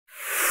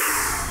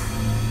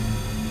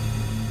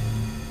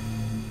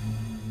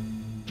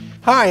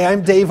Hi,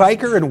 I'm Dave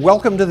Eicher and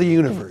welcome to the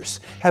universe.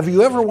 Have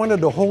you ever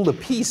wanted to hold a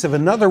piece of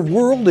another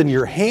world in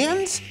your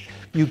hands?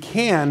 You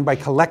can by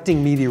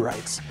collecting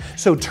meteorites.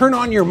 So turn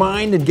on your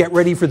mind and get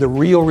ready for the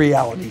real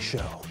reality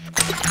show.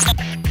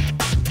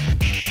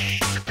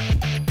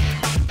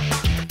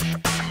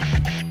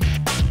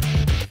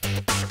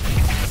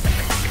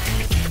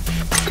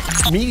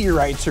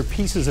 Meteorites are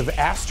pieces of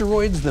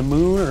asteroids, the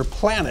moon, or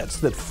planets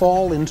that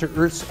fall into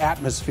Earth's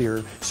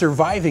atmosphere,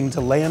 surviving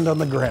to land on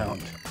the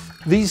ground.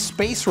 These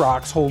space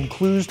rocks hold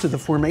clues to the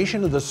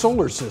formation of the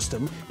solar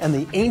system and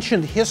the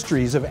ancient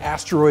histories of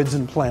asteroids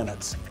and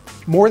planets.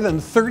 More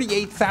than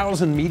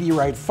 38,000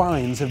 meteorite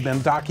finds have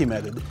been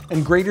documented,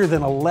 and greater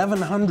than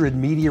 1,100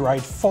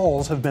 meteorite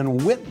falls have been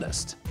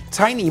witnessed.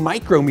 Tiny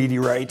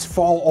micrometeorites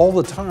fall all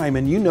the time,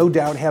 and you no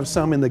doubt have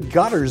some in the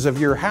gutters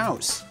of your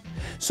house.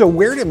 So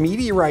where do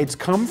meteorites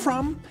come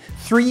from?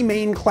 Three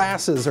main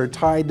classes are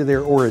tied to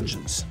their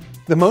origins.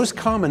 The most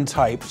common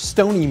type,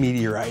 stony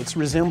meteorites,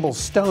 resemble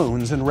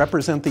stones and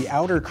represent the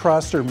outer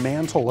crust or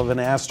mantle of an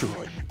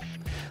asteroid.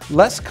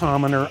 Less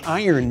common are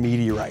iron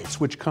meteorites,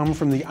 which come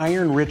from the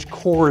iron-rich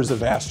cores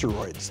of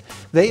asteroids.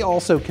 They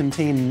also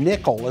contain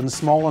nickel and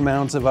small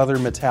amounts of other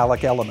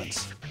metallic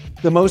elements.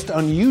 The most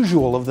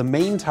unusual of the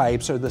main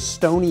types are the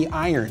stony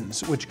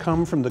irons, which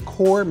come from the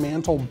core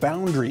mantle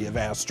boundary of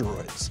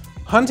asteroids.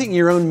 Hunting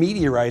your own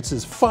meteorites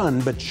is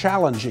fun but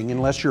challenging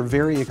unless you're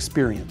very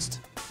experienced.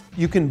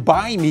 You can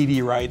buy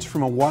meteorites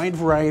from a wide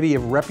variety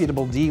of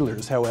reputable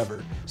dealers,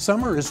 however.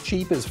 Some are as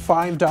cheap as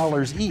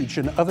 $5 each,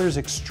 and others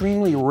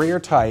extremely rare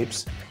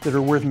types that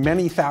are worth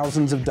many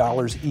thousands of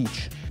dollars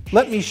each.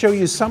 Let me show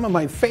you some of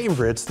my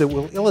favorites that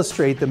will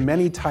illustrate the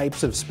many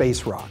types of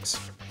space rocks.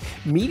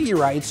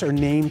 Meteorites are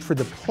named for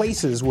the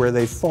places where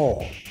they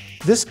fall.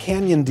 This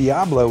canyon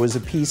Diablo is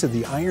a piece of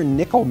the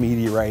iron-nickel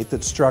meteorite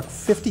that struck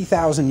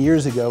 50,000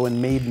 years ago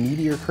and made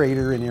Meteor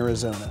Crater in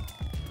Arizona.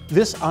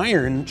 This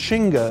iron,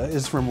 Chinga,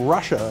 is from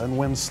Russia, and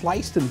when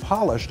sliced and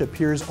polished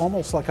appears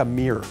almost like a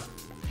mirror.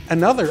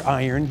 Another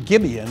iron,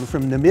 Gibeon,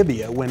 from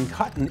Namibia, when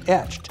cut and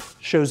etched,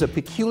 shows a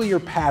peculiar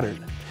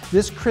pattern.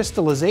 This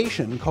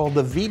crystallization, called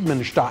the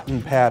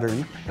Wiedmannschatten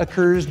pattern,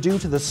 occurs due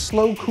to the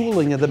slow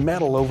cooling of the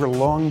metal over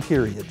long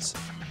periods.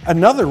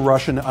 Another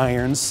Russian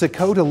iron,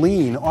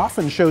 Sikhote-Alin,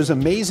 often shows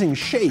amazing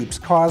shapes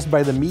caused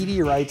by the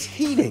meteorite's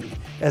heating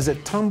as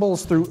it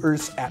tumbles through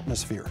Earth's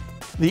atmosphere.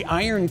 The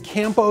iron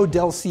Campo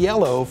del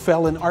Cielo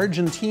fell in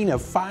Argentina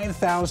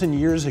 5,000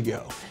 years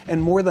ago,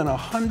 and more than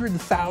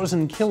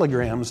 100,000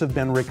 kilograms have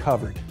been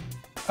recovered.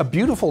 A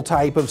beautiful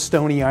type of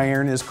stony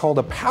iron is called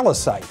a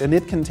palisite, and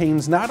it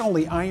contains not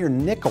only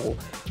iron-nickel,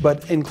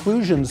 but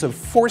inclusions of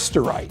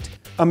forsterite,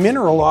 a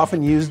mineral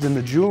often used in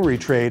the jewelry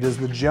trade as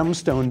the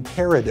gemstone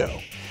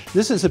peridot.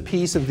 This is a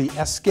piece of the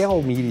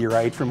Esquel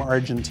meteorite from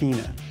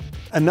Argentina.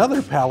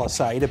 Another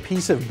palisite, a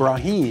piece of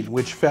brahine,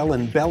 which fell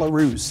in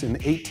Belarus in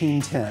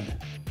 1810.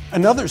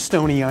 Another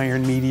stony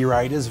iron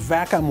meteorite is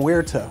Vaca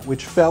Muerta,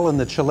 which fell in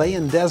the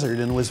Chilean desert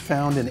and was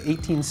found in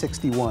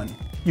 1861.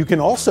 You can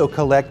also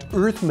collect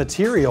earth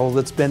material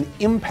that's been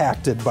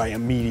impacted by a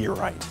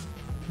meteorite.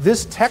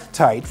 This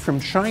Tektite from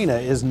China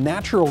is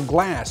natural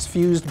glass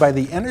fused by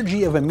the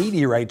energy of a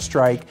meteorite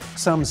strike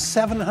some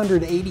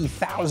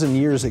 780,000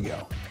 years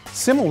ago.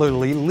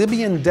 Similarly,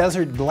 Libyan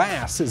desert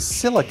glass is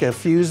silica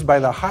fused by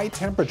the high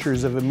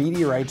temperatures of a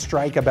meteorite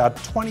strike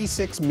about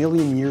 26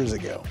 million years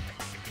ago.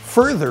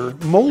 Further,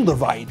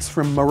 Moldavites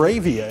from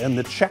Moravia in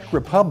the Czech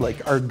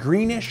Republic are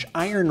greenish,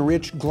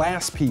 iron-rich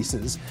glass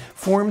pieces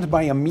formed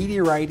by a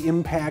meteorite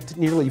impact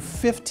nearly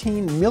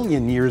 15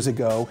 million years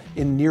ago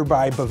in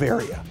nearby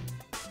Bavaria.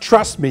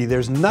 Trust me,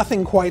 there's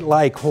nothing quite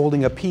like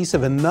holding a piece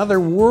of another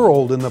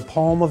world in the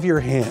palm of your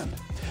hand.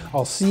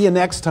 I'll see you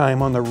next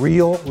time on The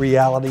Real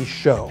Reality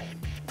Show.